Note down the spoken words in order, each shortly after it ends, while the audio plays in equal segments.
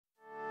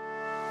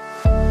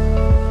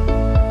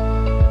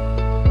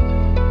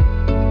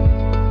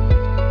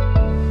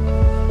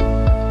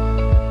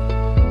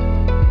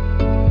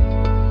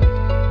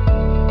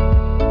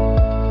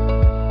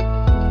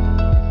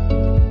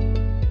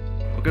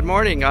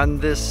morning. On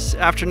this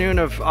afternoon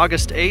of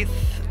August 8th,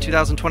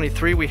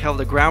 2023, we held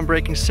a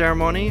groundbreaking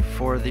ceremony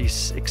for the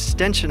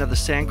extension of the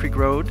Sand Creek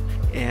Road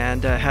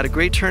and had a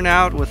great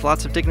turnout with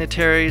lots of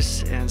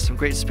dignitaries and some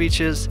great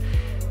speeches.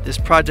 This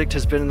project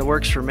has been in the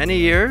works for many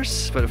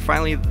years, but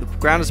finally the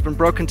ground has been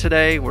broken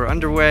today. We're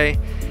underway,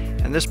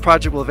 and this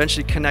project will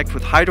eventually connect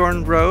with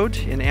Heidorn Road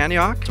in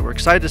Antioch. So we're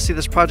excited to see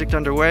this project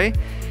underway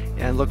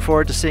and look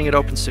forward to seeing it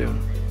open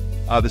soon.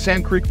 The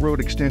Sand Creek Road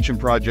Extension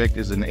Project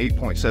is an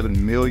 $8.7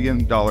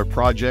 million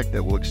project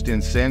that will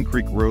extend Sand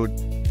Creek Road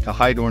to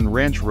Heidorn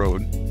Ranch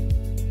Road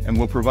and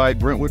will provide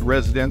Brentwood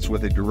residents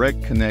with a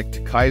direct connect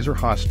to Kaiser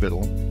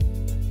Hospital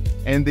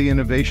and the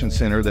Innovation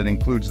Center that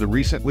includes the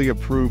recently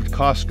approved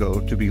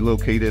Costco to be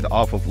located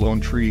off of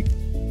Lone Tree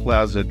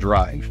Plaza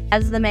Drive.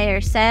 As the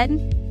mayor said,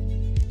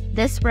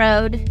 this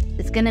road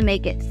is going to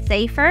make it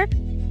safer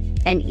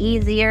and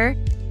easier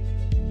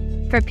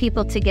for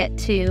people to get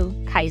to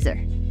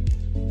Kaiser.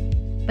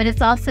 But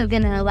it's also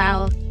going to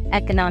allow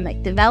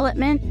economic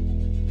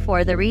development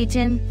for the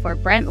region, for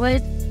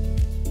Brentwood.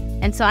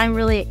 And so I'm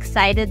really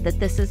excited that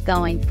this is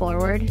going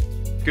forward.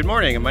 Good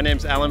morning, my name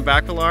is Alan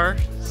Bacalar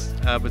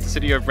with the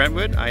City of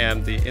Brentwood. I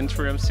am the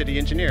interim city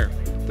engineer.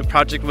 The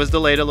project was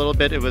delayed a little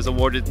bit. It was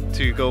awarded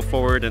to go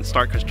forward and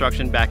start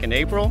construction back in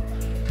April.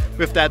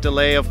 With that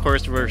delay, of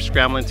course, we're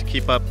scrambling to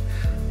keep up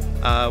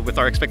with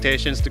our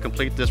expectations to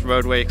complete this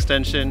roadway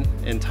extension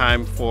in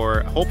time for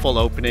a hopeful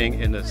opening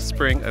in the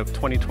spring of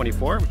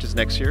 2024, which is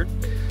next year.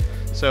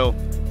 So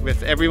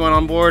with everyone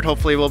on board,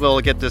 hopefully we'll be able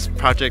to get this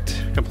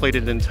project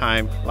completed in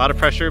time. A lot of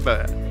pressure,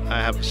 but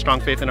I have strong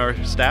faith in our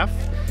staff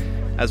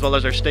as well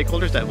as our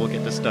stakeholders that we'll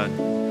get this done.